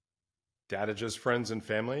Dadage's friends and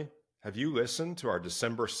family, have you listened to our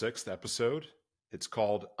December 6th episode? It's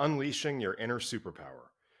called Unleashing Your Inner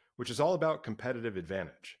Superpower, which is all about competitive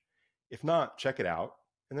advantage. If not, check it out,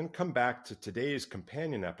 and then come back to today's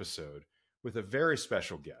companion episode with a very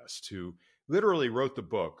special guest who literally wrote the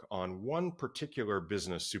book on one particular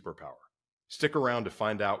business superpower. Stick around to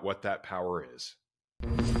find out what that power is.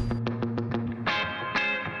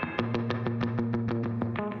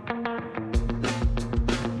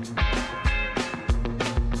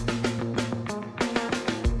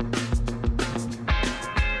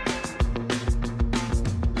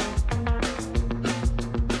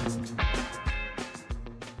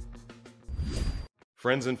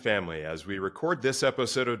 Friends and family, as we record this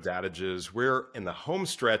episode of Dadages, we're in the home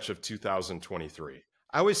stretch of 2023.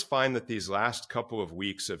 I always find that these last couple of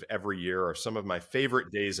weeks of every year are some of my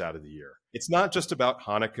favorite days out of the year. It's not just about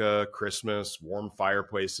Hanukkah, Christmas, warm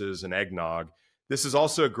fireplaces, and eggnog. This is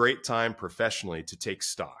also a great time professionally to take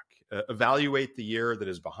stock, evaluate the year that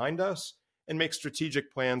is behind us, and make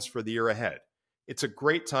strategic plans for the year ahead. It's a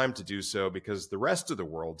great time to do so because the rest of the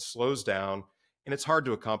world slows down, and it's hard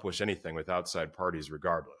to accomplish anything with outside parties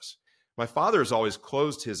regardless. My father has always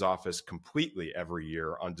closed his office completely every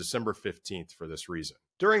year on December 15th for this reason.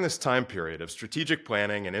 During this time period of strategic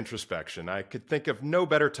planning and introspection, I could think of no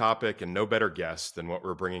better topic and no better guest than what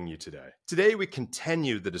we're bringing you today. Today, we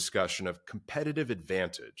continue the discussion of competitive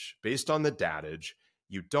advantage. Based on the Dadage,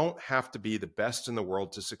 you don't have to be the best in the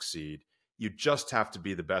world to succeed. You just have to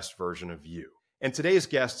be the best version of you. And today's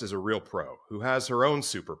guest is a real pro who has her own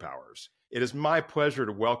superpowers. It is my pleasure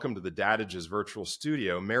to welcome to the Dadage's virtual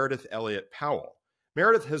studio, Meredith Powell.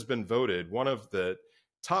 Meredith has been voted one of the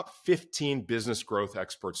top 15 business growth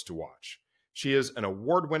experts to watch. She is an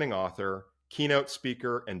award-winning author, keynote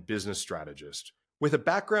speaker, and business strategist. With a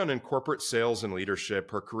background in corporate sales and leadership,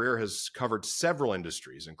 her career has covered several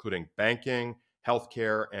industries, including banking,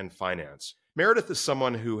 healthcare, and finance. Meredith is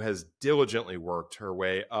someone who has diligently worked her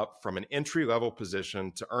way up from an entry-level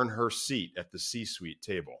position to earn her seat at the C-suite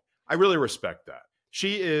table. I really respect that.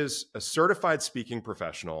 She is a certified speaking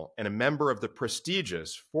professional and a member of the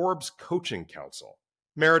prestigious Forbes Coaching Council.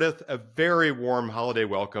 Meredith, a very warm holiday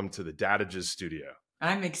welcome to the Dadage's studio.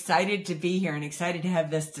 I'm excited to be here and excited to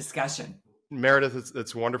have this discussion. Meredith,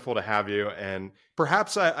 it's wonderful to have you. And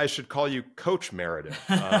perhaps I should call you Coach Meredith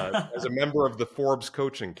as a member of the Forbes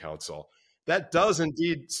Coaching Council. That does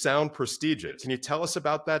indeed sound prestigious. Can you tell us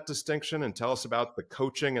about that distinction and tell us about the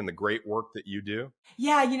coaching and the great work that you do?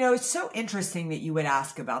 Yeah, it's so interesting that you would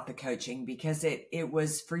ask about the coaching because it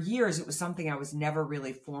was, for years, it was something I was never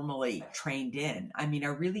really formally trained in. I mean, I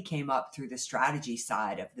really came up through the strategy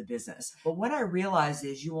side of the business. But what I realized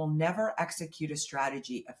is you will never execute a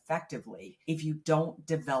strategy effectively if you don't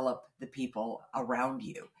develop the people around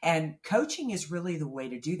you. And coaching is really the way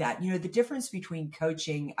to do that. The difference between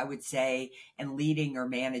coaching, I would say, and leading or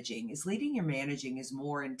managing is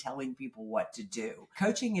more in telling people what to do.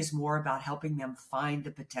 Coaching is more about helping them find the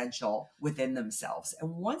potential within themselves.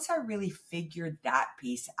 And once I really figured that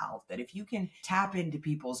piece out, that if you can tap into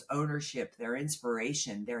people's ownership, their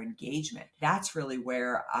inspiration, their engagement, that's really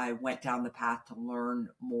where I went down the path to learn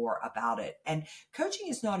more about it. And coaching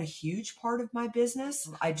is not a huge part of my business.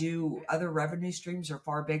 I do other revenue streams are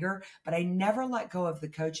far bigger, but I never let go of the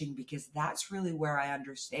coaching because that's really where I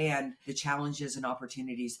understand the challenges and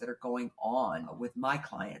opportunities that are going on with my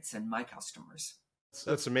clients and my customers.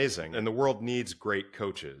 That's amazing. And the world needs great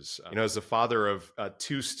coaches. As the father of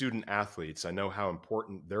two student athletes, I know how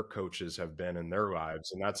important their coaches have been in their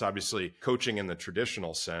lives. And that's obviously coaching in the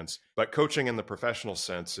traditional sense, but coaching in the professional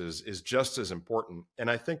sense is just as important. And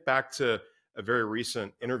I think back to a very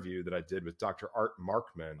recent interview that I did with Dr. Art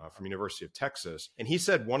Markman from University of Texas. And he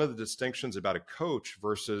said one of the distinctions about a coach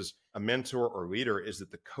versus a mentor or leader is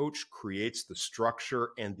that the coach creates the structure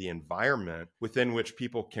and the environment within which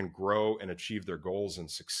people can grow and achieve their goals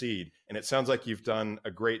and succeed. And it sounds like you've done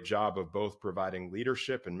a great job of both providing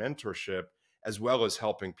leadership and mentorship, as well as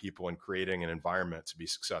helping people and creating an environment to be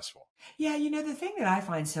successful. Yeah, the thing that I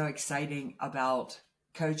find so exciting about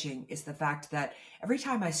coaching is the fact that every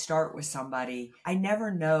time I start with somebody, I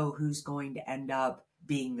never know who's going to end up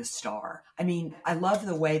being the star. I mean, I love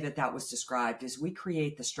the way that was described as we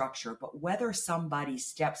create the structure, but whether somebody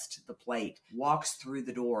steps to the plate, walks through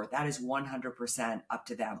the door, that is 100% up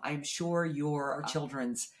to them. I'm sure your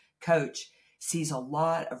children's coach sees a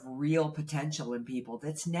lot of real potential in people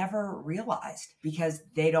that's never realized because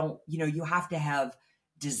they don't, you have to have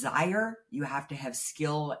desire, you have to have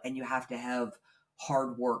skill, and you have to have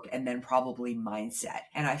hard work, and then probably mindset.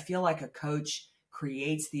 And I feel like a coach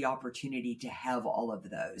creates the opportunity to have all of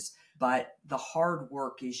those. But the hard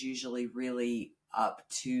work is usually really up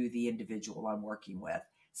to the individual I'm working with.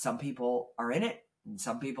 Some people are in it and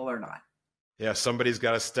some people are not. Yeah, somebody's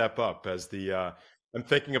got to step up. I'm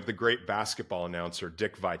thinking of the great basketball announcer,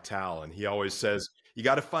 Dick Vitale, and he always says, you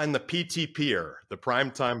got to find the PTPer, the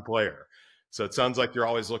primetime player. So it sounds like you're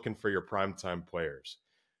always looking for your primetime players.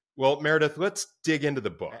 Well, Meredith, let's dig into the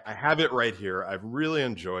book. I have it right here. I've really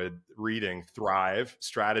enjoyed reading Thrive,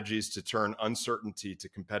 Strategies to Turn Uncertainty to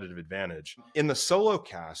Competitive Advantage. In the solo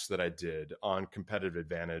cast that I did on competitive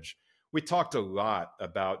advantage, we talked a lot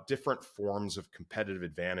about different forms of competitive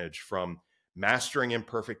advantage, from mastering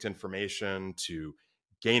imperfect information to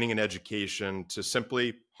gaining an education to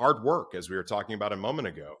simply hard work, as we were talking about a moment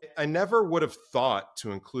ago. I never would have thought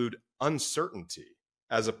to include uncertainty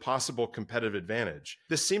as a possible competitive advantage.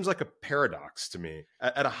 This seems like a paradox to me.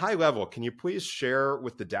 At a high level, can you please share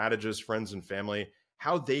with the Dadages, friends and family,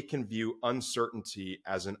 how they can view uncertainty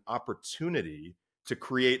as an opportunity to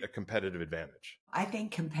create a competitive advantage? I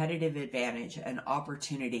think competitive advantage and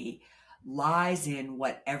opportunity lies in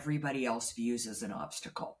what everybody else views as an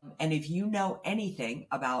obstacle. And if you know anything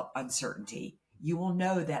about uncertainty, you will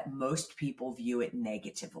know that most people view it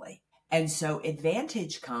negatively. And so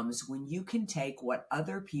advantage comes when you can take what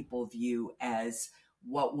other people view as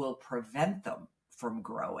what will prevent them from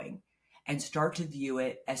growing and start to view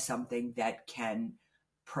it as something that can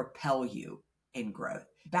propel you in growth.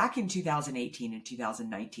 Back in 2018 and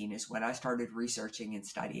 2019 is when I started researching and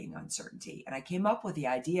studying uncertainty. And I came up with the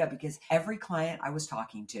idea because every client I was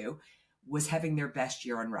talking to was having their best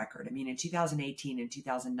year on record. I mean, in 2018 and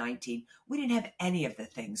 2019, we didn't have any of the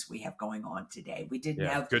things we have going on today. We didn't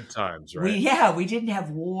have good times, right? We didn't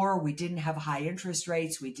have war. We didn't have high interest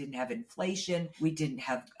rates. We didn't have inflation. We didn't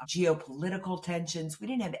have geopolitical tensions. We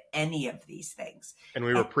didn't have any of these things. And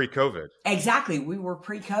we were pre-COVID. Exactly. We were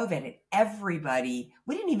pre-COVID, and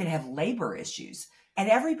we didn't even have labor issues, and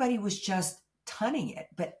everybody was just tunning it.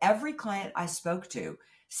 But every client I spoke to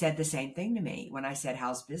said the same thing to me. When I said,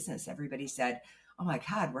 how's business? Everybody said, oh my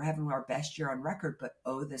God, we're having our best year on record, but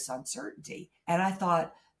oh, this uncertainty. And I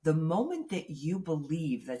thought, the moment that you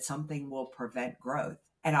believe that something will prevent growth,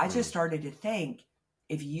 and I just started to think,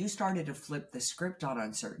 if you started to flip the script on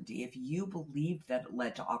uncertainty, if you believed that it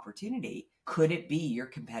led to opportunity, could it be your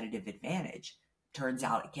competitive advantage? Turns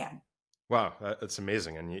out it can. Wow, that's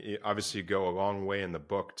amazing. And obviously you go a long way in the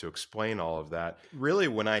book to explain all of that. Really,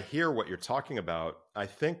 when I hear what you're talking about, I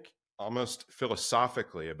think almost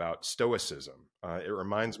philosophically about stoicism. It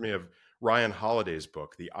reminds me of Ryan Holiday's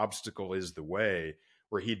book, The Obstacle is the Way,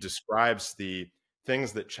 where he describes the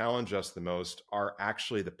things that challenge us the most are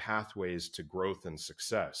actually the pathways to growth and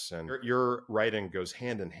success. And your writing goes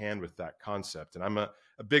hand in hand with that concept. And I'm a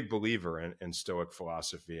big believer in Stoic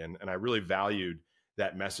philosophy. And I really valued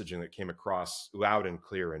that messaging that came across loud and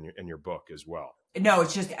clear in your book as well. No,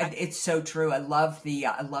 it's so true. I love the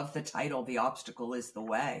title, The Obstacle is the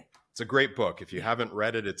Way. It's a great book. If you haven't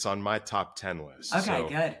read it, it's on my top 10 list. Okay,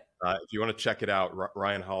 good. If you want to check it out,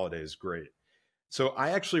 Ryan Holiday is great. So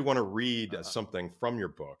I actually want to read something from your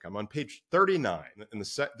book. I'm on page 39, and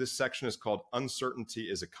this section is called Uncertainty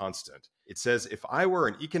is a Constant. It says, if I were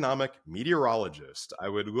an economic meteorologist, I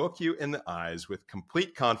would look you in the eyes with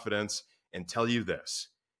complete confidence and tell you this: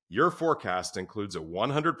 your forecast includes a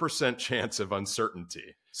 100% chance of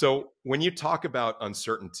uncertainty. So when you talk about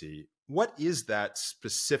uncertainty, what is that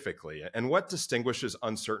specifically? And what distinguishes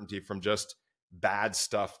uncertainty from just bad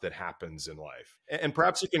stuff that happens in life? And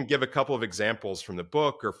perhaps you can give a couple of examples from the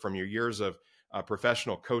book or from your years of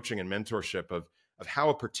professional coaching and mentorship of how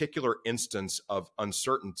a particular instance of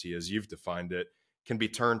uncertainty, as you've defined it, can be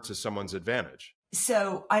turned to someone's advantage.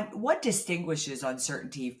 So what distinguishes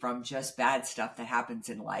uncertainty from just bad stuff that happens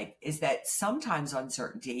in life is that sometimes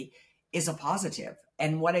uncertainty is a positive.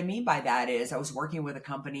 And what I mean by that is I was working with a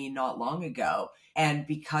company not long ago, and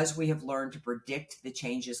because we have learned to predict the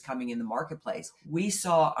changes coming in the marketplace, we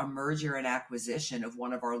saw a merger and acquisition of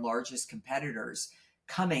one of our largest competitors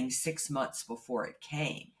coming 6 months before it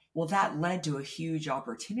came. Well, that led to a huge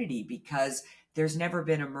opportunity because there's never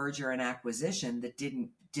been a merger and acquisition that didn't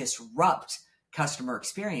disrupt customer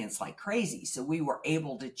experience like crazy. So we were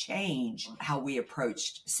able to change how we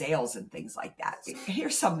approached sales and things like that.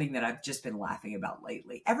 Here's something that I've just been laughing about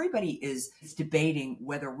lately. Everybody is debating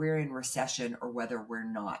whether we're in recession or whether we're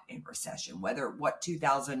not in recession, whether what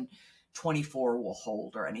 2024 will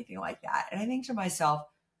hold or anything like that. And I think to myself,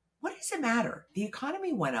 what does it matter? The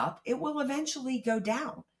economy went up. It will eventually go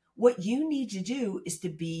down. What you need to do is to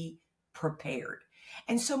be prepared.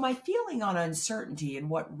 And so my feeling on uncertainty and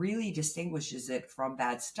what really distinguishes it from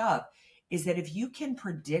bad stuff is that if you can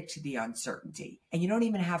predict the uncertainty, and you don't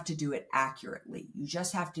even have to do it accurately, you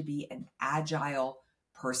just have to be an agile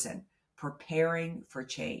person, preparing for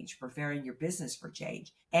change, preparing your business for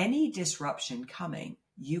change. Any disruption coming,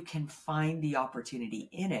 you can find the opportunity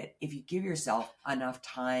in it if you give yourself enough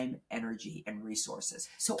time, energy, and resources.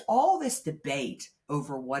 So all this debate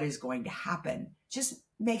over what is going to happen just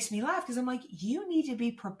makes me laugh because I'm like, you need to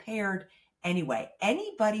be prepared anyway.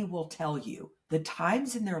 Anybody will tell you the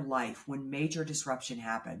times in their life when major disruption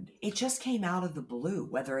happened, it just came out of the blue,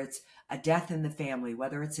 whether it's a death in the family,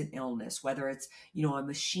 whether it's an illness, whether it's, a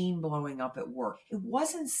machine blowing up at work. It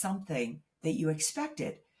wasn't something that you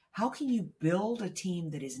expected. How can you build a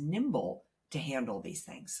team that is nimble to handle these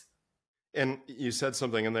things? And you said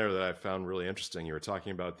something in there that I found really interesting. You were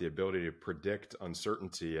talking about the ability to predict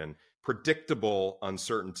uncertainty, and predictable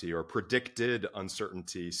uncertainty or predicted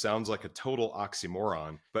uncertainty sounds like a total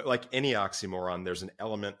oxymoron. But like any oxymoron, there's an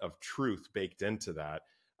element of truth baked into that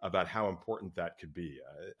about how important that could be.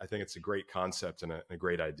 I think it's a great concept and a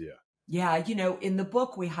great idea. Yeah, in the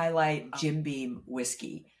book, we highlight Jim Beam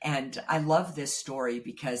whiskey. And I love this story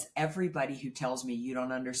because everybody who tells me you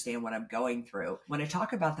don't understand what I'm going through, when I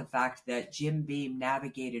talk about the fact that Jim Beam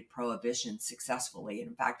navigated prohibition successfully, and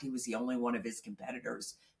in fact, he was the only one of his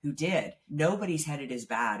competitors who did. Nobody's headed as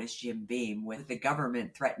bad as Jim Beam, with the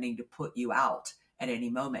government threatening to put you out at any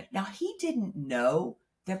moment. Now, he didn't know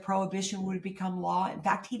that prohibition would become law. In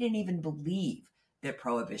fact, he didn't even believe that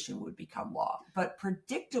prohibition would become law. But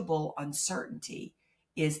predictable uncertainty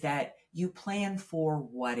is that you plan for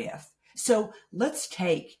what if. So let's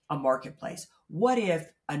take a marketplace. What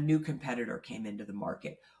if a new competitor came into the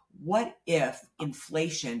market? What if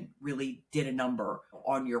inflation really did a number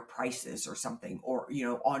on your prices or something, or,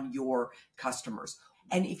 on your customers?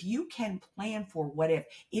 And if you can plan for what if,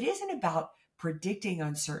 it isn't about predicting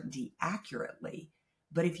uncertainty accurately,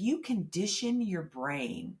 but if you condition your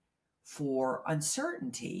brain for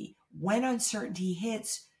uncertainty, when uncertainty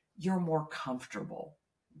hits, you're more comfortable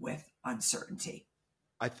with uncertainty.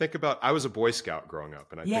 I was a Boy Scout growing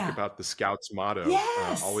up, and I think about the Scouts motto,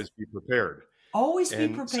 Yes. Always be prepared. Always be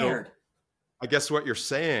prepared. So I guess what you're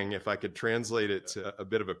saying, if I could translate it to a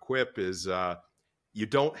bit of a quip, is you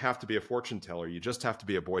don't have to be a fortune teller. You just have to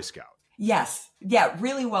be a Boy Scout. Yes. Yeah,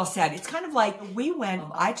 really well said. It's kind of like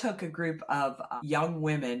I took a group of young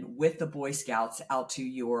women with the Boy Scouts out to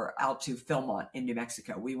Philmont in New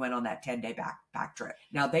Mexico. We went on that 10-day back trip.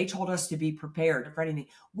 Now, they told us to be prepared for anything.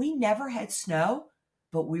 We never had snow,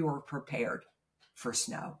 but we were prepared for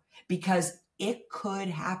snow because it could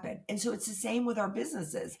happen. And so it's the same with our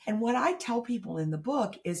businesses. And what I tell people in the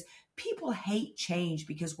book is people hate change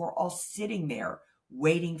because we're all sitting there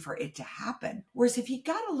waiting for it to happen. Whereas if you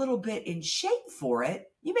got a little bit in shape for it,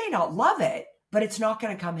 you may not love it, but it's not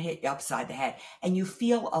going to come hit you upside the head. And you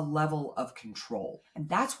feel a level of control. And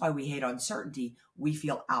that's why we hate uncertainty. We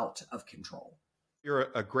feel out of control. You're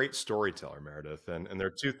a great storyteller, Meredith. And there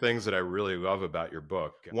are two things that I really love about your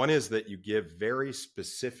book. One is that you give very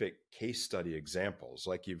specific case study examples,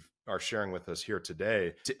 like you are sharing with us here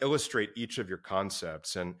today, to illustrate each of your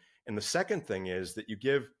concepts. And the second thing is that you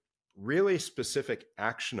give really specific,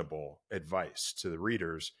 actionable advice to the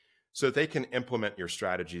readers so that they can implement your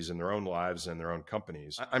strategies in their own lives and their own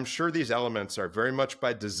companies. I'm sure these elements are very much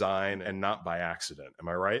by design and not by accident. Am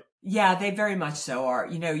I right? Yeah, they very much so are.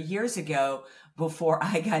 Years ago, before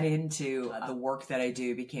I got into the work that I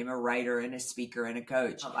do, became a writer and a speaker and a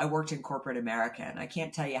coach, I worked in corporate America. And I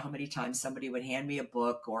can't tell you how many times somebody would hand me a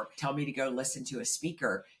book or tell me to go listen to a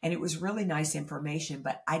speaker. And it was really nice information,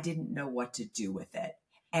 but I didn't know what to do with it.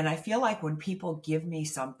 And I feel like when people give me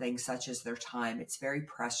something such as their time, it's very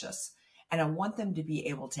precious. And I want them to be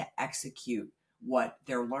able to execute what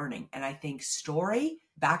they're learning. And I think story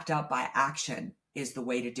backed up by action is the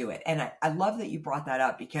way to do it. And I love that you brought that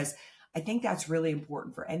up because I think that's really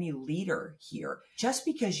important for any leader here. Just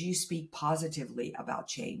because you speak positively about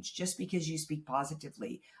change, just because you speak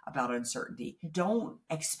positively about uncertainty, don't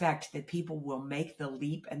expect that people will make the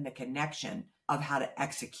leap and the connection of how to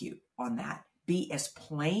execute on that. Be as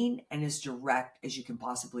plain and as direct as you can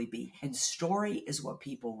possibly be. And story is what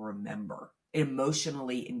people remember. It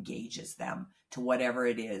emotionally engages them to whatever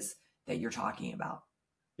it is that you're talking about.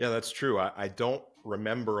 Yeah, that's true. I don't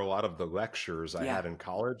remember a lot of the lectures I had in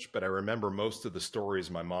college, but I remember most of the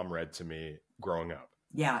stories my mom read to me growing up.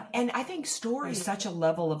 Yeah. And I think story is such a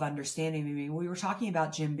level of understanding. I mean, we were talking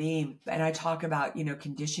about Jim Beam, and I talk about,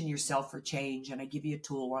 condition yourself for change, and I give you a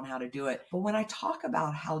tool on how to do it. But when I talk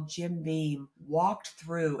about how Jim Beam walked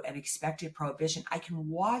through and expected prohibition, I can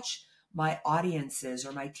watch my audiences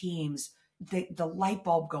or my teams, the light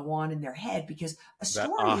bulb go on in their head because a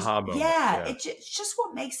story is, moment. It's just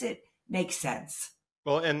what makes it make sense.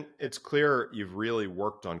 Well, and it's clear you've really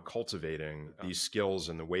worked on cultivating these skills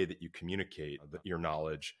and the way that you communicate your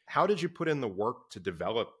knowledge. How did you put in the work to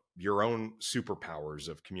develop your own superpowers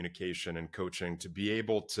of communication and coaching to be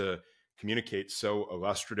able to communicate so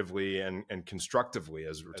illustratively and constructively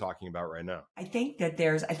as we're talking about right now? I think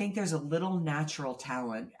there's a little natural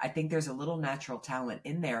talent. I think there's a little natural talent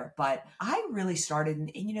in there, but I really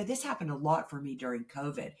started, and this happened a lot for me during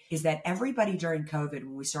COVID, is that everybody during COVID,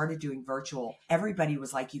 when we started doing virtual, everybody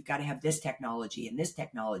was like, you've got to have this technology and this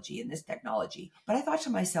technology and this technology. But I thought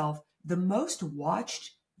to myself, the most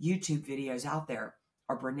watched YouTube videos out there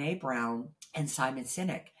are Brene Brown and Simon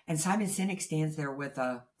Sinek. And Simon Sinek stands there with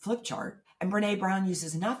a flip chart, and Brene Brown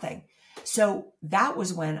uses nothing. So that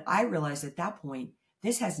was when I realized at that point,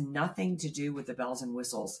 this has nothing to do with the bells and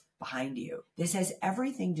whistles behind you. This has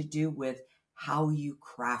everything to do with how you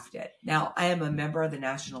craft it. Now, I am a member of the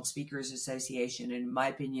National Speakers Association, and in my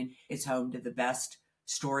opinion, it's home to the best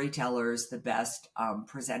storytellers, the best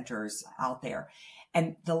presenters out there.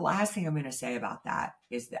 And the last thing I'm going to say about that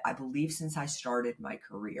is that I believe since I started my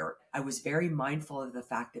career, I was very mindful of the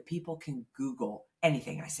fact that people can Google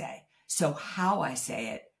anything I say. So how I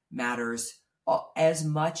say it matters as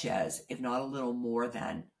much as, if not a little more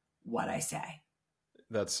than, what I say.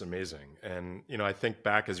 That's amazing. And, I think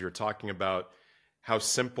back as you're talking about how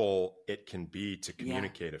simple it can be to Yeah,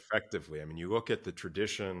 communicate effectively. I mean, you look at the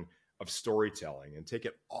tradition of storytelling and take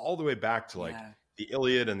it all the way back to like yeah. the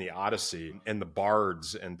Iliad and the Odyssey and the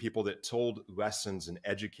bards and people that told lessons and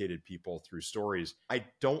educated people through stories. I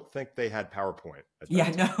don't think they had PowerPoint at Yeah,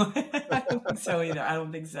 that no, time. I don't think so either. I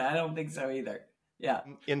don't think so. I don't think so either. Yeah.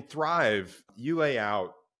 In Thrive, you lay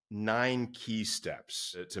out 9 key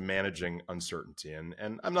steps to managing uncertainty. And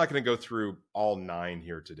I'm not going to go through all 9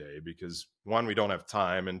 here today because one, we don't have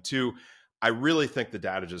time. And two, I really think the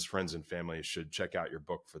Dadage's friends and family should check out your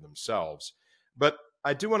book for themselves. But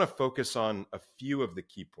I do want to focus on a few of the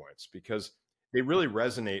key points because they really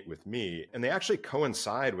resonate with me and they actually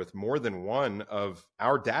coincide with more than one of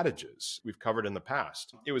our Dadages we've covered in the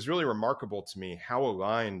past. It was really remarkable to me how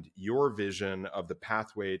aligned your vision of the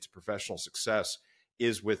pathway to professional success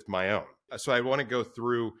is with my own. So I want to go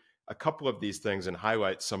through a couple of these things and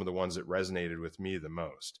highlight some of the ones that resonated with me the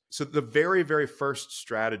most. So the very, very first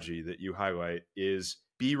strategy that you highlight is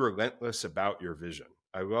be relentless about your vision.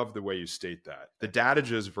 I love the way you state that. The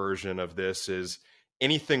Dadage's version of this is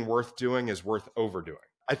anything worth doing is worth overdoing.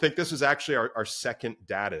 I think this is actually our second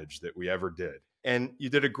Dadage that we ever did. And you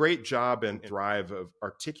did a great job in Thrive of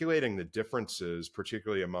articulating the differences,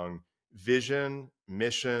 particularly among vision,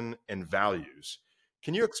 mission, and values.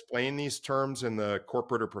 Can you explain these terms in the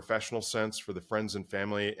corporate or professional sense for the friends and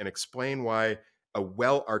family and explain why a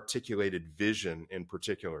well articulated vision in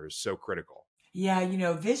particular is so critical? Yeah,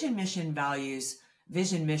 vision, mission, values,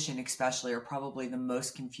 vision, mission, especially, are probably the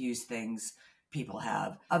most confused things people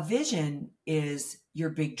have. A vision is your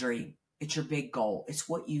big dream. It's your big goal. It's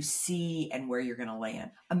what you see and where you're going to land.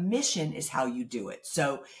 A mission is how you do it.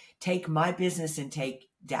 So take my business and take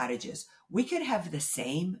Dadage's. We could have the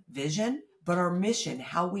same vision, but our mission,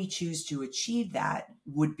 how we choose to achieve that,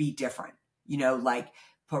 would be different. Like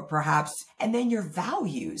perhaps, and then your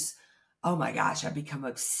values. Oh my gosh, I've become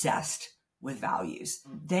obsessed with values.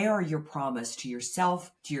 They are your promise to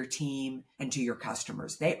yourself, to your team, and to your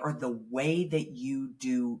customers. They are the way that you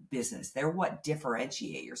do business. They're what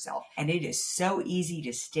differentiate yourself. And it is so easy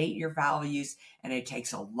to state your values, and it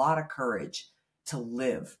takes a lot of courage to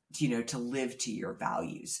live, to live to your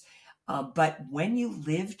values. But when you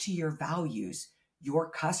live to your values, your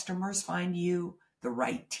customers find you, the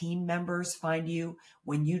right team members find you.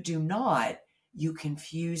 When you do not, you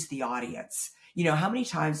confuse the audience. How many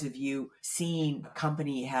times have you seen a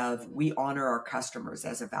company we honor our customers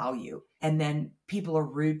as a value, and then people are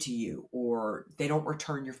rude to you, or they don't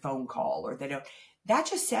return your phone call, or that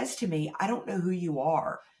just says to me, I don't know who you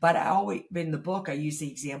are. But in the book, I use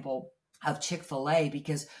the example of Chick-fil-A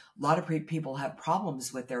because a lot of people have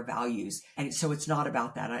problems with their values. And so it's not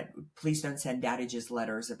about that. Please don't send Dadage's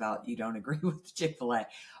letters about you don't agree with Chick-fil-A.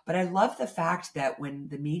 But I love the fact that when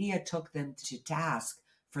the media took them to task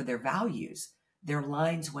for their values, their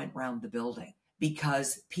lines went round the building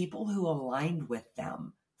because people who aligned with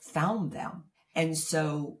them found them. And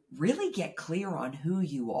so really get clear on who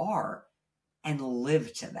you are and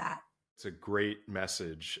live to that. It's a great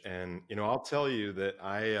message. And, I'll tell you that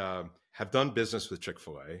I have done business with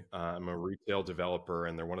Chick-fil-A. I'm a retail developer,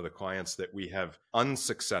 and they're one of the clients that we have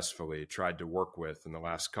unsuccessfully tried to work with in the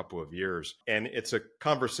last couple of years. And it's a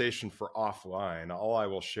conversation for offline. All I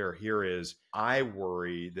will share here is I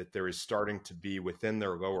worry that there is starting to be within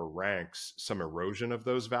their lower ranks some erosion of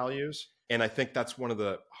those values. And I think that's one of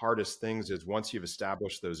the hardest things is once you've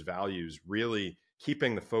established those values, really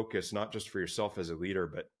keeping the focus, not just for yourself as a leader,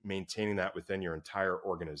 but maintaining that within your entire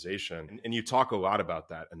organization. And you talk a lot about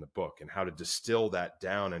that in the book and how to distill that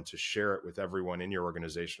down and to share it with everyone in your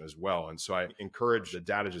organization as well. And so I encourage the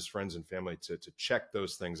Dadage's friends and family to check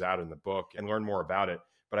those things out in the book and learn more about it.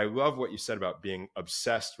 But I love what you said about being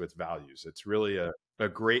obsessed with values. It's really a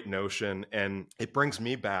great notion. And it brings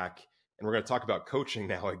me back, and we're going to talk about coaching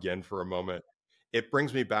now again for a moment. It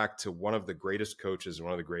brings me back to one of the greatest coaches and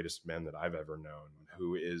one of the greatest men that I've ever known,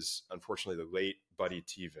 who is unfortunately the late Buddy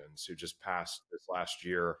Tevens, who just passed this last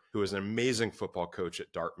year, who was an amazing football coach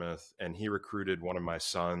at Dartmouth. And he recruited one of my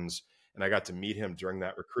sons. And I got to meet him during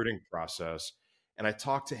that recruiting process. And I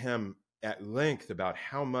talked to him at length about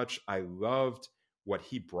how much I loved what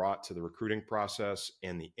he brought to the recruiting process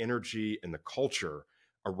and the energy and the culture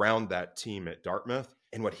around that team at Dartmouth.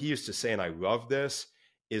 And what he used to say, and I love this,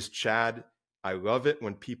 is, Chad, I love it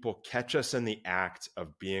when people catch us in the act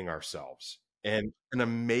of being ourselves. And an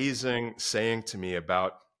amazing saying to me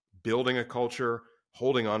about building a culture,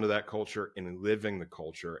 holding on to that culture, and living the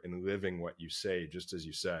culture and living what you say, just as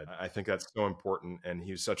you said. I think that's so important. And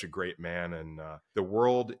he's such a great man. And the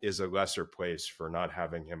world is a lesser place for not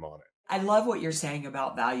having him on it. I love what you're saying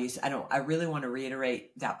about values. I really want to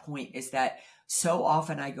reiterate that point, is that so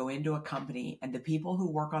often I go into a company and the people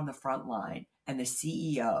who work on the front line and the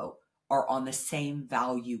CEO are on the same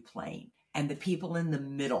value plane, and the people in the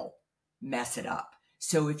middle mess it up.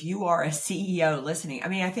 So if you are a CEO listening, I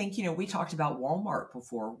mean, I think, we talked about Walmart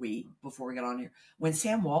before we got on here. When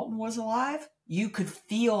Sam Walton was alive, you could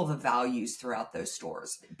feel the values throughout those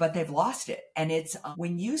stores, but they've lost it. And it's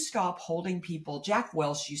when you stop holding people. Jack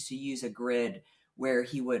Welch used to use a grid where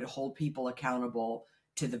he would hold people accountable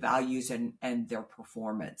to the values and their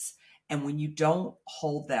performance. And when you don't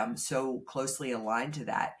hold them so closely aligned to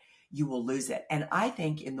that, you will lose it. And I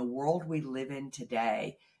think in the world we live in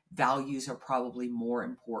today, values are probably more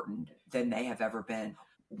important than they have ever been.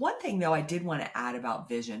 One thing, though, I did want to add about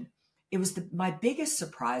vision, it was my biggest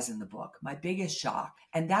surprise in the book, my biggest shock,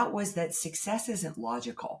 and that was that success isn't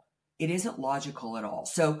logical. It isn't logical at all.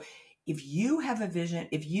 So if you have a vision,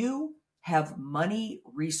 if you have money,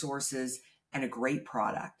 resources, and a great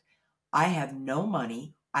product, I have no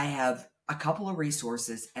money, I have a couple of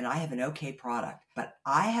resources, and I have an okay product, but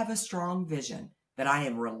I have a strong vision that I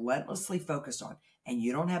am relentlessly focused on, and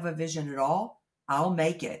you don't have a vision at all, I'll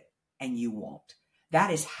make it and you won't.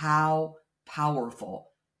 That is how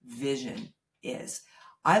powerful vision is.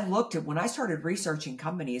 When I started researching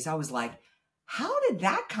companies, I was like, how did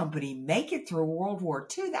that company make it through World War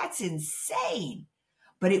II? That's insane.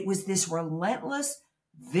 But it was this relentless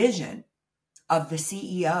vision of the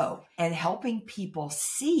CEO and helping people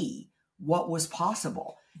see what was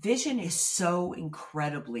possible. Vision is so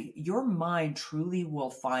your mind truly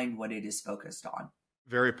will find what it is focused on.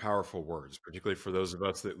 Very powerful words, particularly for those of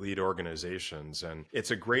us that lead organizations. And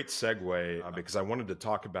it's a great segue because I wanted to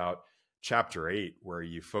talk about Chapter 8, where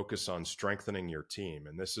you focus on strengthening your team.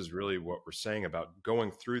 And this is really what we're saying about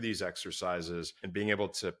going through these exercises and being able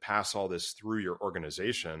to pass all this through your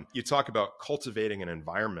organization. You talk about cultivating an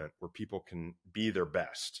environment where people can be their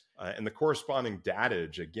best. And the corresponding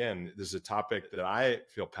datage, again, this is a topic that I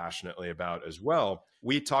feel passionately about as well.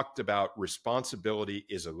 We talked about responsibility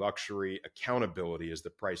is a luxury, accountability is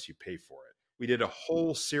the price you pay for it. We did a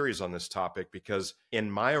whole series on this topic because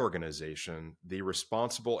in my organization, the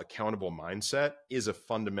responsible, accountable mindset is a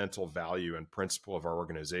fundamental value and principle of our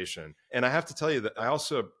organization. And I have to tell you that I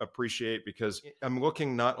also appreciate, because I'm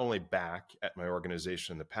looking not only back at my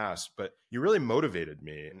organization in the past, but you really motivated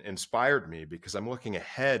me and inspired me because I'm looking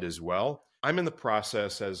ahead as well. I'm in the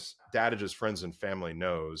process, as Dadage's friends and family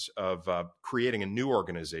knows, of creating a new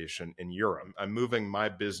organization in Europe. I'm moving my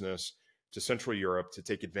business to Central Europe to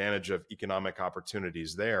take advantage of economic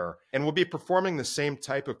opportunities there. And we'll be performing the same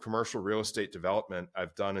type of commercial real estate development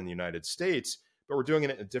I've done in the United States, but we're doing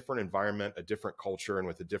it in a different environment, a different culture, and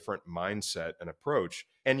with a different mindset and approach.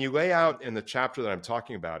 And you lay out in the chapter that I'm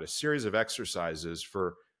talking about a series of exercises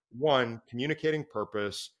for 1, communicating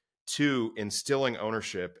purpose, 2, instilling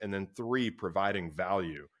ownership, and then 3, providing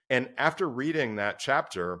value. And after reading that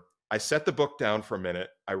chapter, I set the book down for a minute.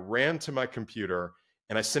 I ran to my computer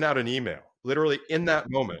and I sent out an email literally in that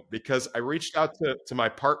moment, because I reached out to my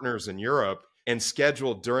partners in Europe and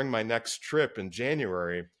scheduled during my next trip in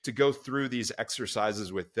January to go through these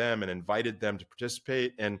exercises with them and invited them to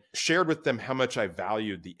participate and shared with them how much I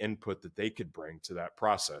valued the input that they could bring to that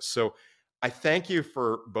process. So I thank you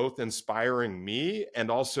for both inspiring me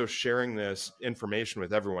and also sharing this information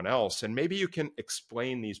with everyone else. And maybe you can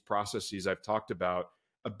explain these processes I've talked about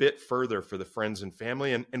a bit further for the friends and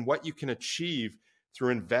family, and what you can achieve through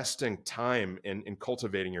investing time in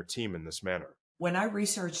cultivating your team in this manner. When I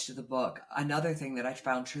researched the book, another thing that I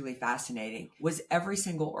found truly fascinating was every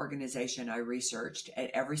single organization I researched at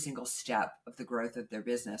every single step of the growth of their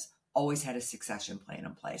business always had a succession plan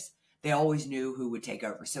in place. They always knew who would take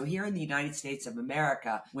over. So here in the United States of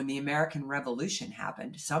America, when the American Revolution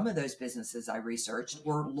happened, some of those businesses I researched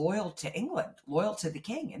were loyal to England, loyal to the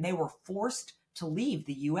king, and they were forced to leave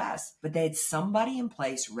the US, but they had somebody in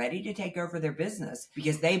place ready to take over their business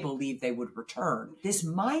because they believed they would return. This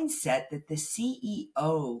mindset that the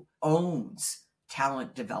CEO owns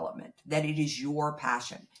talent development, that it is your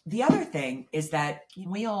passion. The other thing is that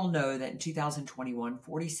we all know that in 2021,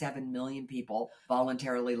 47 million people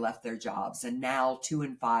voluntarily left their jobs. And now 2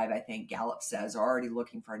 in 5, I think Gallup says, are already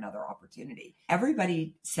looking for another opportunity.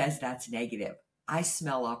 Everybody says that's negative. I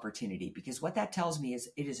smell opportunity, because what that tells me is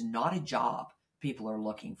it is not a job people are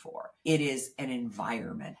looking for. It is an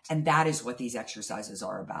environment. And that is what these exercises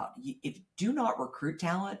are about. Do not recruit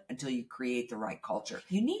talent until you create the right culture.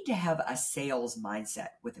 You need to have a sales mindset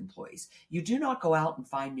with employees. You do not go out and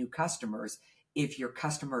find new customers if your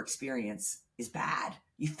customer experience is bad.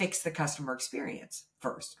 You fix the customer experience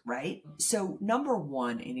first, right? So number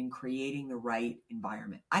one, in creating the right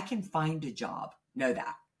environment, I can find a job. Know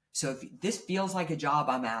that. So if this feels like a job,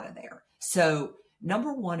 I'm out of there. So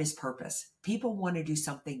number one is purpose. People want to do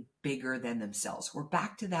something bigger than themselves. We're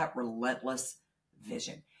back to that relentless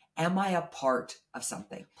vision. Am I a part of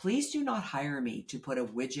something? Please do not hire me to put a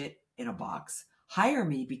widget in a box. Hire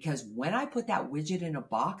me because when I put that widget in a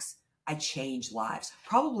box, I change lives.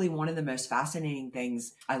 Probably one of the most fascinating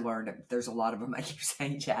things I learned, there's a lot of them I keep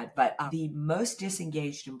saying, Chad, but the most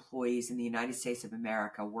disengaged employees in the United States of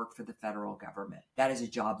America work for the federal government. That is a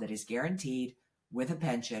job that is guaranteed with a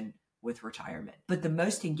pension, with retirement. But the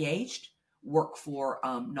most engaged work for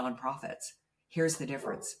nonprofits. Here's the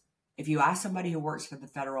difference. If you ask somebody who works for the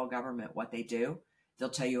federal government what they do, they'll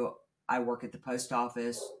tell you, I work at the post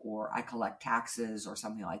office, or I collect taxes, or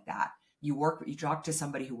something like that. You talk to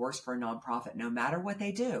somebody who works for a nonprofit, no matter what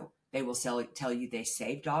they do, they will tell you they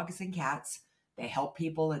save dogs and cats, they help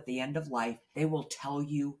people at the end of life. They will tell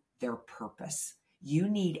you their purpose. You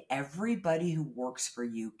need everybody who works for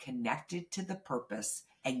you connected to the purpose,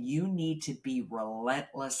 and you need to be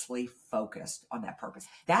relentlessly focused on that purpose.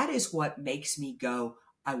 That is what makes me go,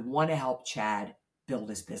 I want to help Chad build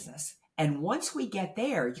his business. And once we get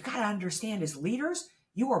there, you got to understand, as leaders,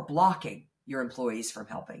 you are blocking your employees from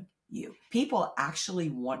helping you. People actually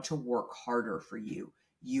want to work harder for you.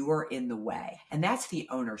 You are in the way. And that's the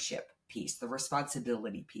ownership piece, the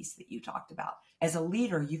responsibility piece that you talked about. As a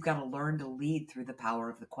leader, you've got to learn to lead through the power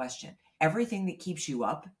of the question. Everything that keeps you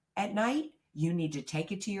up at night, you need to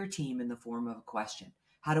take it to your team in the form of a question.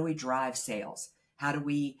 How do we drive sales? How do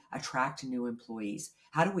we attract new employees?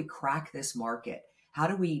 How do we crack this market? How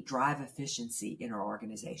do we drive efficiency in our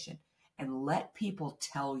organization? And let people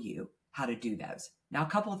tell you how to do those. Now, a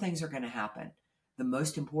couple of things are going to happen. The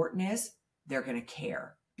most important is they're going to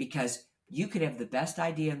care, because you could have the best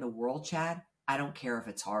idea in the world, Chad. I don't care if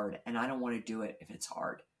it's hard, and I don't want to do it if it's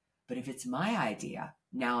hard. But if it's my idea,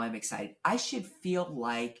 now I'm excited. I should feel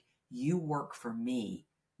like you work for me,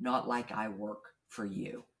 not like I work for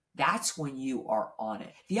you. That's when you are on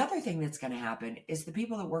it. The other thing that's going to happen is the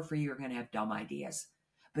people that work for you are going to have dumb ideas,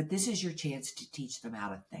 but this is your chance to teach them how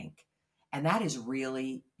to think. And that is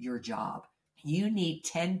really your job. You need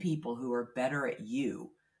 10 people who are better at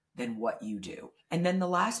you than what you do. And then the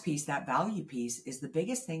last piece, that value piece, is the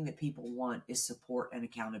biggest thing that people want is support and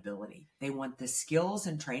accountability. They want the skills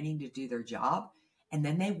and training to do their job. And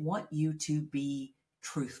then they want you to be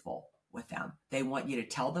truthful with them. They want you to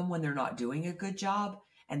tell them when they're not doing a good job.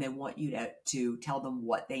 And they want you to tell them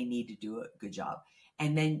what they need to do a good job.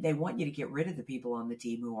 And then they want you to get rid of the people on the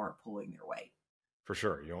team who aren't pulling their weight. For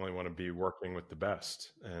sure. You only want to be working with the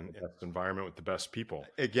best and best environment with the best people.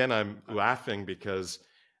 Again, I'm laughing because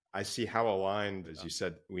I see how aligned, as you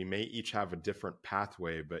said, we may each have a different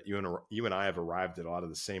pathway, but you and I have arrived at a lot of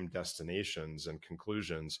the same destinations and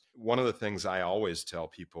conclusions. One of the things I always tell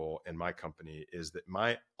people in my company is that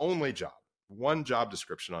my only job, one job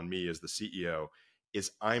description on me as the CEO,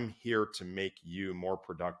 is I'm here to make you more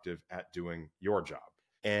productive at doing your job.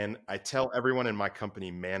 And I tell everyone in my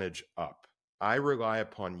company, manage up. I rely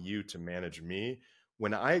upon you to manage me.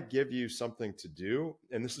 When I give you something to do,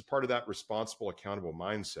 and this is part of that responsible, accountable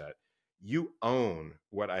mindset, you own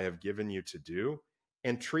what I have given you to do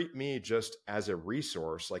and treat me just as a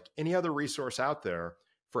resource, like any other resource out there,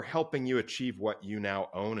 for helping you achieve what you now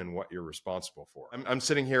own and what you're responsible for. I'm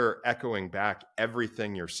sitting here echoing back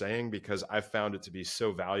everything you're saying because I've found it to be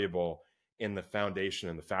so valuable in the foundation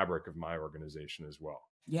and the fabric of my organization as well.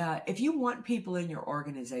 Yeah, if you want people in your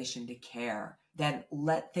organization to care, then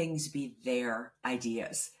let things be their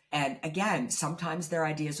ideas. And again, sometimes their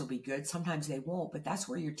ideas will be good, sometimes they won't, but that's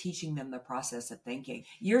where you're teaching them the process of thinking.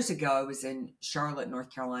 Years ago, I was in Charlotte,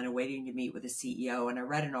 North Carolina, waiting to meet with a CEO, and I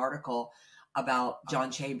read an article about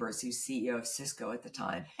John Chambers, who's CEO of Cisco at the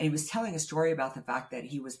time. And he was telling a story about the fact that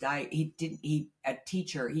he a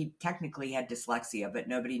teacher, he technically had dyslexia, but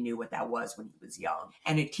nobody knew what that was when he was young.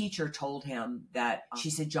 And a teacher told him that, she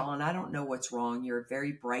said, John, I don't know what's wrong. You're a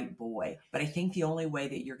very bright boy, but I think the only way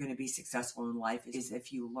that you're going to be successful in life is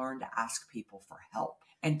if you learn to ask people for help.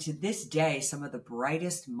 And to this day, some of the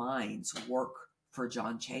brightest minds work for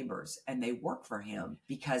John Chambers, and they work for him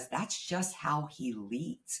because that's just how he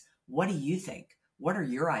leads. What do you think? What are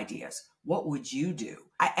your ideas? What would you do?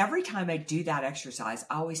 Every time I do that exercise,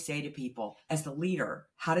 I always say to people, as the leader,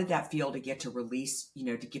 how did that feel to get to release,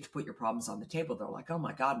 to get to put your problems on the table? They're like, oh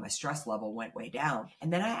my God, my stress level went way down.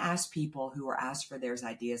 And then I ask people who are asked for their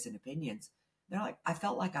ideas and opinions. They're like, I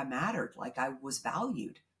felt like I mattered, like I was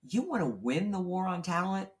valued. You want to win the war on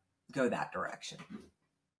talent? Go that direction.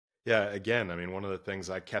 Yeah, again, I mean, one of the things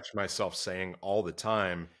I catch myself saying all the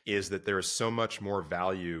time is that there is so much more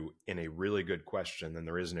value in a really good question than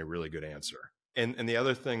there is in a really good answer. And the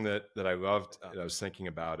other thing that I loved, I was thinking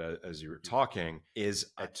about as you were talking,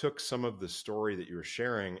 is I took some of the story that you were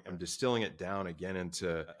sharing and distilling it down again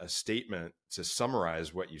into a statement to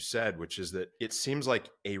summarize what you said, which is that it seems like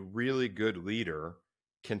a really good leader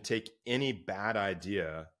can take any bad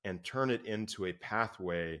idea and turn it into a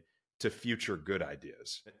pathway to future good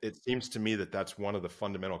ideas. It seems to me that that's one of the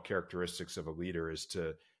fundamental characteristics of a leader, is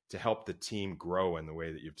to help the team grow in the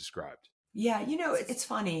way that you've described. Yeah, it's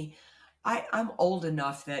funny. I'm old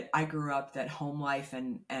enough that I grew up that home life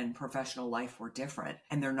and professional life were different,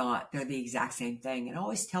 and they're not. They're the exact same thing. And I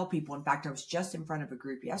always tell people, in fact, I was just in front of a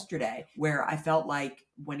group yesterday where I felt like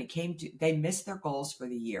when it came to, they missed their goals for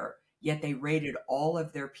the year, yet they rated all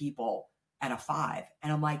of their people at a 5.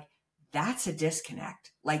 And I'm like, that's a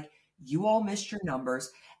disconnect. Like, you all missed your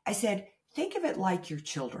numbers. I said, think of it like your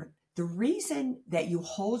children. The reason that you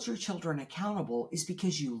hold your children accountable is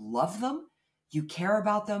because you love them, you care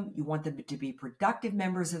about them, you want them to be productive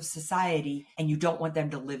members of society, and you don't want them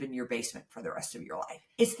to live in your basement for the rest of your life.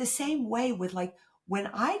 It's the same way with, like, when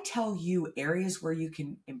I tell you areas where you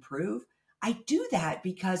can improve, I do that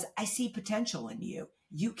because I see potential in you.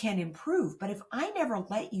 You can improve. But if I never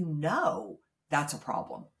let you know, that's a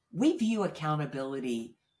problem. We view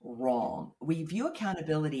accountability wrong. We view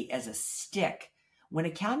accountability as a stick, when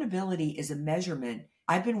accountability is a measurement.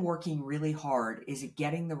 I've been working really hard. Is it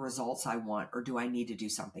getting the results I want, or do I need to do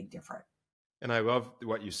something different? And I love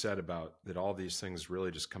what you said about that all these things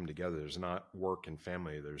really just come together. There's not work and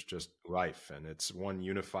family, there's just life. And it's one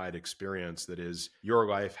unified experience that is your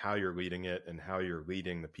life, how you're leading it, and how you're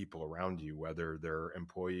leading the people around you, whether they're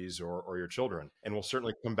employees or your children. And we'll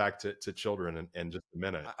certainly come back to children in just a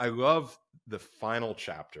minute. I love the final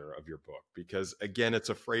chapter of your book because, again, it's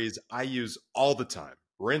a phrase I use all the time.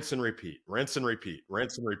 Rinse and repeat, rinse and repeat,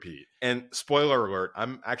 rinse and repeat. And spoiler alert,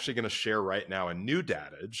 I'm actually going to share right now a new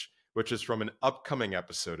dadage, which is from an upcoming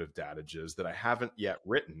episode of Dadages that I haven't yet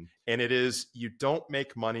written. And it is, you don't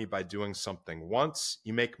make money by doing something once,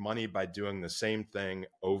 you make money by doing the same thing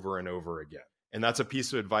over and over again. And that's a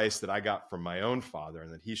piece of advice that I got from my own father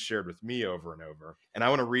and that he shared with me over and over. And I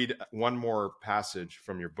want to read one more passage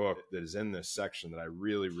from your book that is in this section that I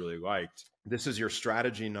really, really liked. This is your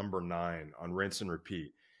strategy number 9 on rinse and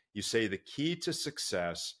repeat. You say the key to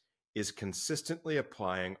success is consistently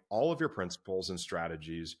applying all of your principles and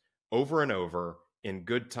strategies over and over in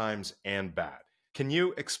good times and bad. Can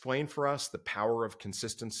you explain for us the power of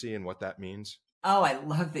consistency and what that means? Oh, I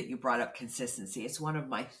love that you brought up consistency. It's one of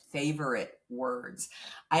my favorite words.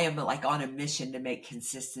 I am like on a mission to make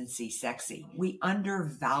consistency sexy. We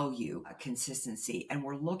undervalue consistency, and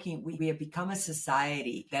we have become a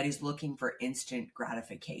society that is looking for instant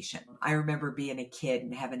gratification. I remember being a kid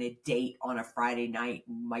and having a date on a Friday night.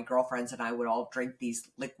 And my girlfriends and I would all drink these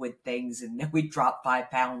liquid things, and then we'd drop 5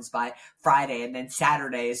 pounds by Friday. And then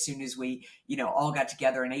Saturday, as soon as we, all got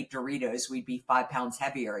together and ate Doritos, we'd be 5 pounds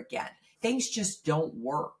heavier again. Things just don't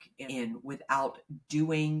work without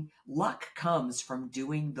doing. Luck comes from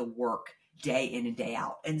doing the work day in and day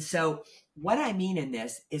out. And so what I mean in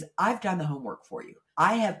this is I've done the homework for you.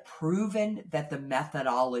 I have proven that the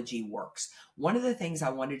methodology works. One of the things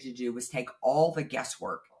I wanted to do was take all the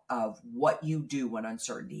guesswork of what you do when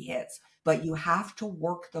uncertainty hits, but you have to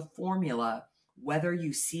work the formula, whether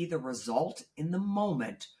you see the result in the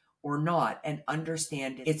moment or not, and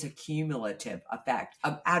understand it's a cumulative effect.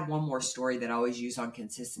 I'll add one more story that I always use on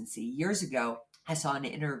consistency. Years ago, I saw an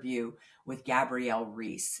interview with Gabrielle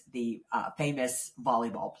Reese, the famous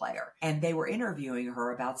volleyball player. And they were interviewing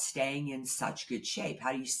her about staying in such good shape.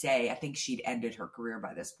 How do you say? I think she'd ended her career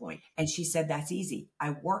by this point. And she said, that's easy.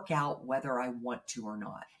 I work out whether I want to or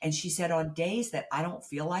not. And she said, on days that I don't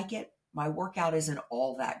feel like it, my workout isn't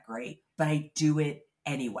all that great, but I do it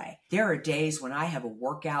anyway. There are days when I have a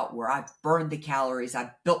workout where I've burned the calories,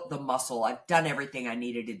 I've built the muscle, I've done everything I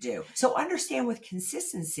needed to do. So understand with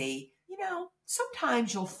consistency,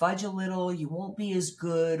 sometimes you'll fudge a little, you won't be as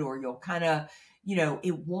good, or you'll kind of,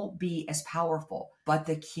 it won't be as powerful. But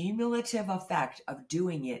the cumulative effect of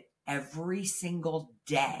doing it every single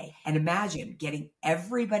day, and imagine getting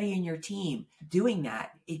everybody in your team doing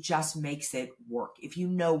that, it just makes it work. If you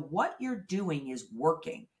know what you're doing is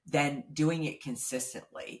working, then doing it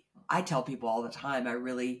consistently. I tell people all the time, I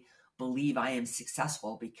really believe I am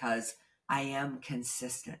successful because I am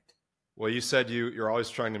consistent. Well, you said you're always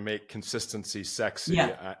trying to make consistency sexy.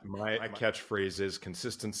 Yeah. My catchphrase is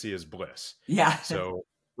consistency is bliss. Yeah. So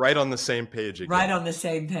right on the same page again. Right on the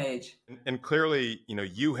same page. And clearly,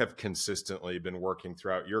 you have consistently been working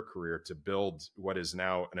throughout your career to build what is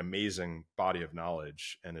now an amazing body of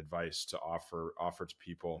knowledge and advice to offer to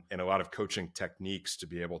people, and a lot of coaching techniques to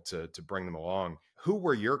be able to bring them along. Who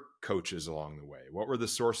were your coaches along the way? What were the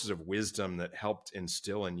sources of wisdom that helped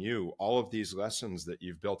instill in you all of these lessons that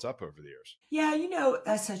you've built up over the years? Yeah,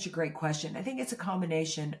 that's such a great question. I think it's a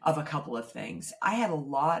combination of a couple of things. I had a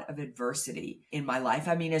lot of adversity in my life.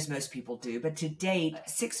 I mean, as most people do, but to date,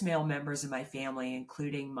 6 male members of my family,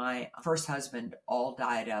 including my first husband, all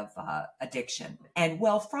died of addiction. And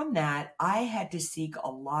well, from that, I had to seek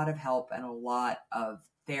a lot of help and a lot of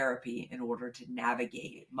therapy in order to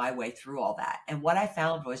navigate my way through all that. And what I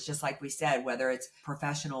found was, just like we said, whether it's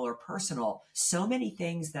professional or personal, so many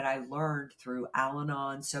things that I learned through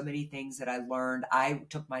Al-Anon, so many things that I learned. I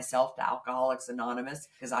took myself to Alcoholics Anonymous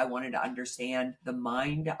because I wanted to understand the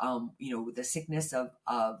mind, the sickness of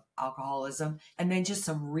alcoholism, and then just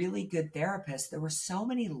some really good therapists. There were so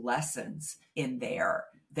many lessons in there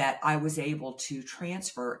that I was able to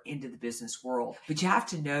transfer into the business world. But you have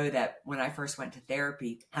to know that when I first went to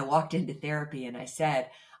therapy, I walked into therapy and I said,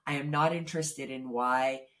 I am not interested in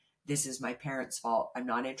why this is my parents' fault. I'm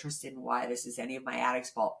not interested in why this is any of my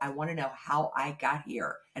addicts' fault. I want to know how I got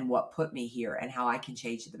here and what put me here and how I can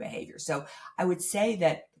change the behavior. So I would say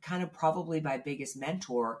that kind of probably my biggest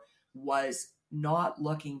mentor was not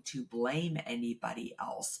looking to blame anybody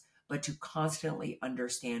else, but to constantly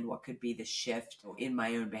understand what could be the shift in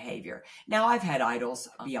my own behavior. Now, I've had idols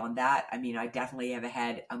beyond that. I mean, I definitely have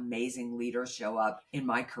had amazing leaders show up in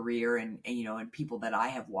my career and people that I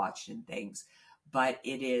have watched and things. But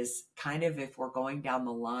it is kind of, if we're going down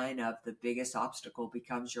the line of the biggest obstacle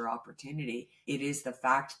becomes your opportunity, it is the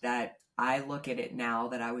fact that I look at it now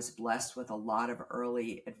that I was blessed with a lot of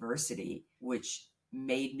early adversity, which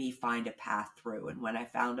made me find a path through. And when I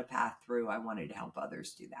found a path through, I wanted to help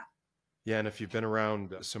others do that. Yeah, and if you've been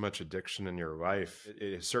around so much addiction in your life,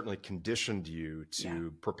 it has certainly conditioned you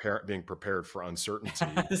to being prepared for uncertainty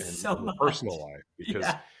in your personal life, because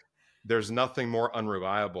there's nothing more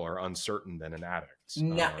unreliable or uncertain than an addict.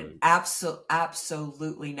 No,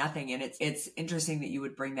 absolutely nothing. And it's interesting that you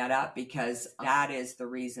would bring that up, because that is the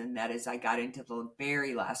reason that as I got into the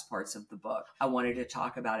very last parts of the book, I wanted to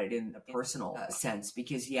talk about it in the personal sense,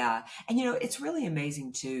 because and it's really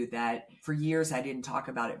amazing too that for years I didn't talk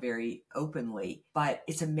about it very openly, but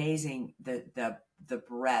it's amazing the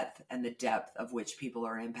breadth and the depth of which people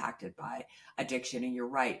are impacted by addiction. And you're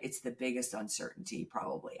right, it's the biggest uncertainty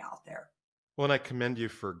probably out there. Well, and I commend you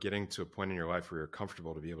for getting to a point in your life where you're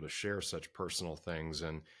comfortable to be able to share such personal things.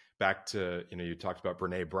 And back to, you talked about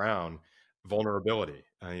Brene Brown, vulnerability,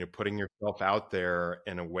 putting yourself out there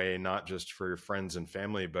in a way, not just for your friends and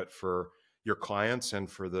family, but for your clients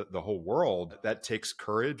and for the whole world. That takes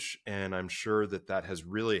courage. And I'm sure that has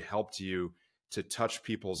really helped you to touch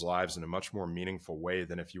people's lives in a much more meaningful way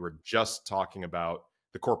than if you were just talking about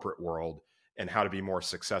the corporate world and how to be more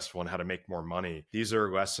successful and how to make more money. These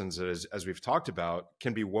are lessons that, as we've talked about,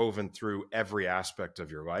 can be woven through every aspect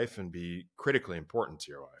of your life and be critically important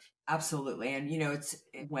to your life. Absolutely. And, it's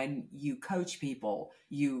when you coach people,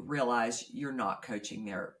 you realize you're not coaching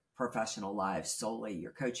their professional lives solely.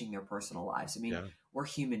 You're coaching their personal lives. I mean, we're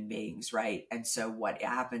human beings, right? And so what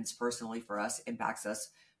happens personally for us impacts us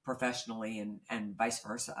professionally and vice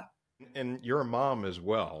versa. And you're a mom as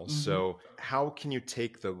well. Mm-hmm. So, how can you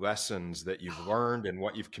take the lessons that you've learned and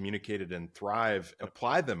what you've communicated in Thrive and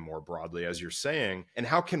apply them more broadly, as you're saying? And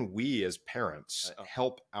how can we as parents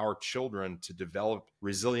help our children to develop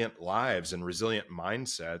resilient lives and resilient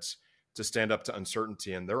mindsets to stand up to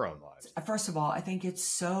uncertainty in their own lives? First of all, I think it's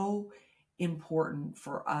so important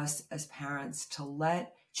for us as parents to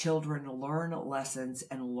let children learn lessons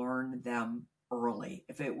and learn them early.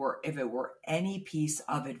 If it were any piece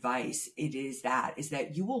of advice, is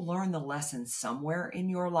that you will learn the lesson somewhere in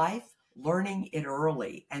your life, learning it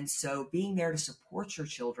early. And so being there to support your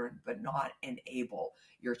children, but not enable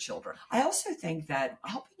your children. I also think that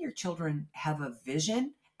helping your children have a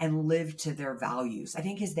vision and live to their values. I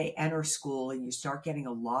think as they enter school and you start getting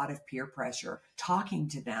a lot of peer pressure, talking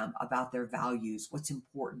to them about their values, what's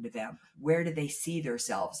important to them, where do they see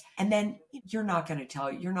themselves? And then you're not going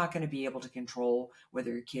to be able to control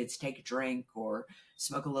whether your kids take a drink or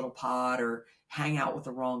smoke a little pot or hang out with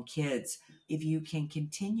the wrong kids. If you can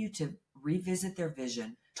continue to revisit their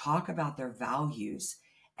vision, talk about their values,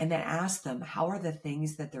 and then ask them, how are the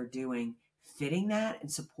things that they're doing fitting that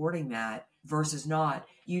and supporting that versus not,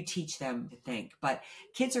 you teach them to think. But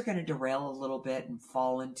kids are going to derail a little bit and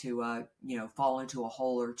fall into a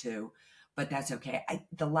hole or two, but that's okay.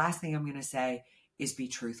 The last thing I'm going to say is be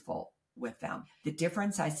truthful with them. The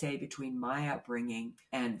difference I say between my upbringing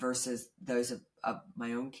and versus those of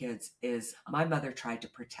my own kids is my mother tried to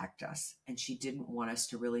protect us and she didn't want us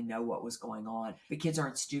to really know what was going on. The kids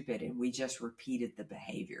aren't stupid and we just repeated the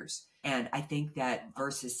behaviors. And I think that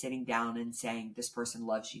versus sitting down and saying this person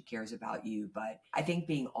loves you, cares about you, but I think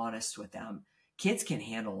being honest with them, kids can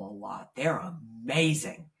handle a lot. They're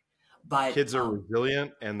amazing. But kids are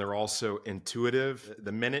resilient and they're also intuitive.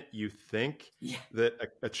 The minute you think that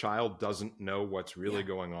a child doesn't know what's really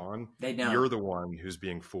going on, they know. You're the one who's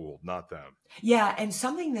being fooled, not them. Yeah. And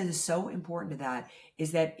something that is so important to that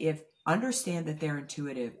is that understand that they're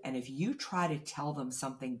intuitive. And if you try to tell them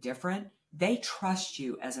something different, they trust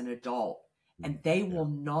you as an adult and they will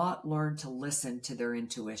not learn to listen to their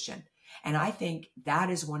intuition. And I think that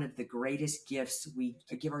is one of the greatest gifts we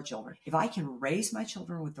give our children. If I can raise my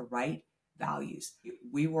children with the right values,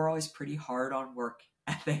 we were always pretty hard on work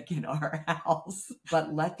ethic in our house,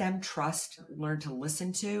 but let them learn to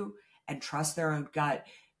listen to and trust their own gut.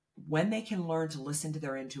 When they can learn to listen to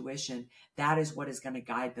their intuition, that is what is going to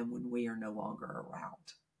guide them when we are no longer around.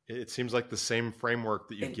 It seems like the same framework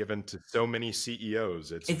that you've given to so many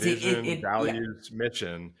CEOs. It's vision, values,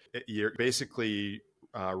 mission. You're basically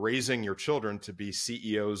raising your children to be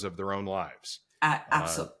CEOs of their own lives.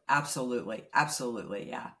 Absolutely.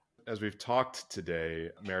 Yeah. As we've talked today,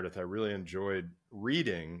 Meredith, I really enjoyed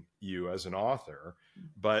reading you as an author,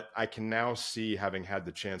 but I can now see, having had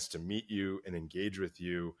the chance to meet you and engage with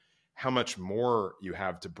you, how much more you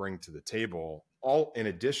have to bring to the table. All in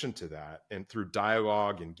addition to that, and through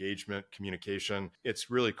dialogue, engagement, communication, it's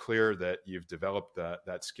really clear that you've developed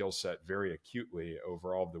that skill set very acutely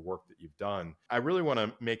over all of the work that you've done. I really want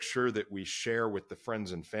to make sure that we share with the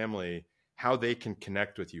friends and family how they can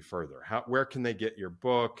connect with you further. Where can they get your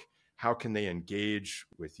book? How can they engage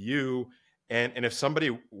with you? And if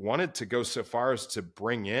somebody wanted to go so far as to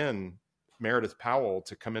bring in Meredith Powell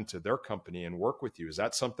to come into their company and work with you, is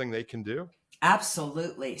that something they can do?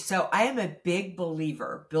 Absolutely. So I am a big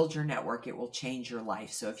believer, build your network. It will change your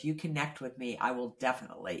life. So if you connect with me, I will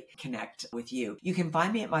definitely connect with you. You can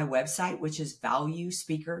find me at my website, which is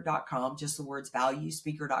valuespeaker.com, just the words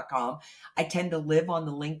valuespeaker.com. I tend to live on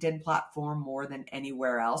the LinkedIn platform more than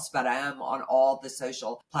anywhere else, but I am on all the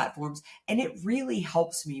social platforms. And it really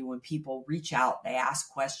helps me when people reach out, they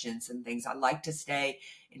ask questions and things. I like to stay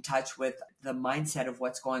in touch with the mindset of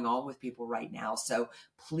what's going on with people right now. So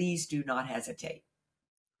please do not hesitate.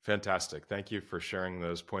 Fantastic. Thank you for sharing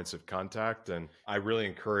those points of contact. And I really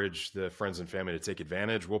encourage the friends and family to take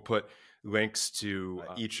advantage. We'll put links to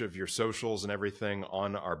each of your socials and everything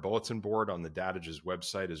on our bulletin board on the Dadages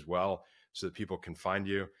website as well, so that people can find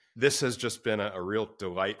you. This has just been a real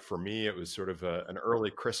delight for me. It was sort of an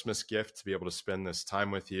early Christmas gift to be able to spend this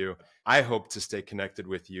time with you. I hope to stay connected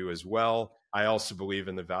with you as well. I also believe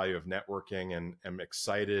in the value of networking and am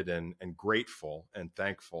excited and grateful and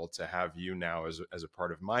thankful to have you now as a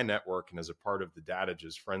part of my network and as a part of the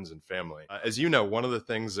Dadages friends and family. As you know, one of the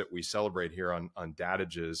things that we celebrate here on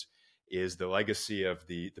Dadages is the legacy of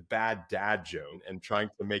the bad dad joke and trying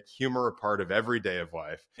to make humor a part of every day of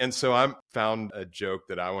life. And so I found a joke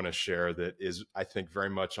that I want to share that is, I think, very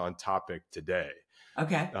much on topic today.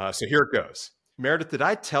 Okay. So here it goes. Meredith, did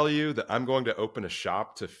I tell you that I'm going to open a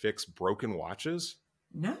shop to fix broken watches?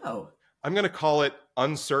 No. I'm going to call it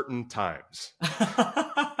uncertain times.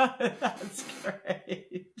 That's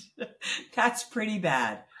great. That's pretty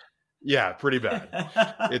bad. Yeah, pretty bad.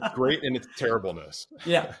 It's great in its terribleness.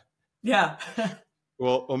 Yeah. Yeah.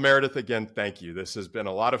 Well, Meredith, again, thank you. This has been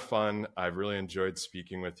a lot of fun. I've really enjoyed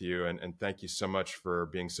speaking with you. And thank you so much for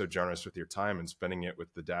being so generous with your time and spending it with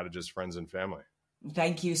the Dadage's friends and family.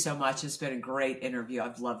 Thank you so much. It's been a great interview.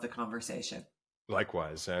 I've loved the conversation.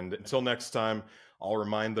 Likewise. And until next time, I'll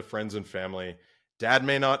remind the friends and family, Dad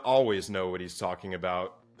may not always know what he's talking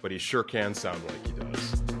about, but he sure can sound like he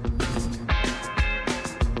does.